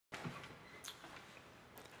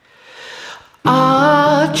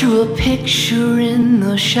drew a picture in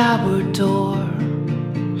the shower door,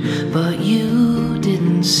 but you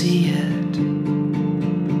didn't see it.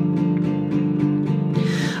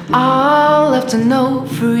 I left a note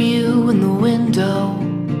for you in the window,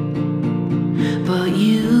 but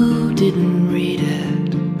you didn't read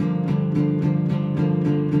it.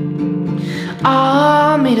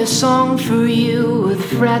 I made a song for you with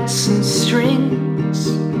frets and strings,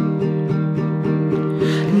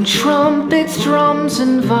 and trumpets, drums,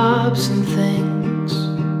 and vibes and things,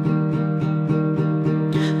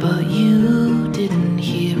 but you didn't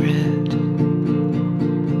hear it.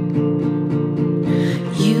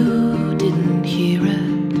 You didn't hear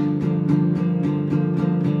it.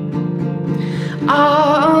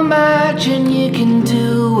 I imagine you can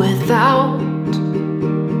do without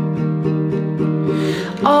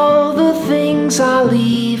all the things I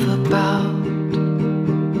leave about,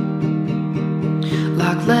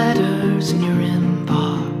 like letters in your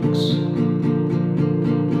inbox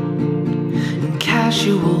and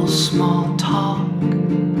casual small talk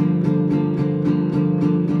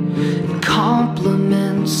and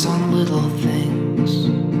compliments on little things,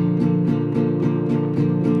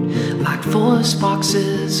 like voice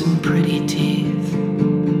boxes and pretty teeth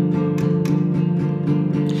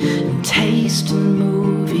and taste in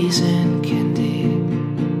movies and candy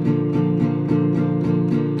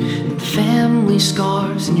and family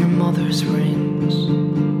scars and your mother's rings.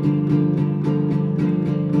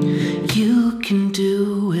 You can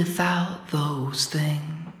do without those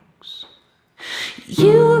things.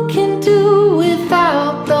 You can do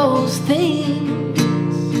without those things.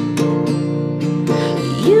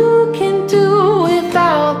 You can do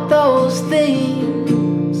without those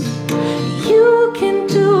things. You can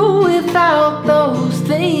do without those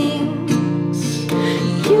things.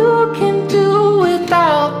 You can do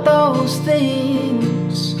without those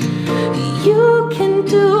things. You can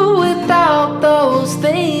do without those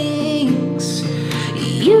things.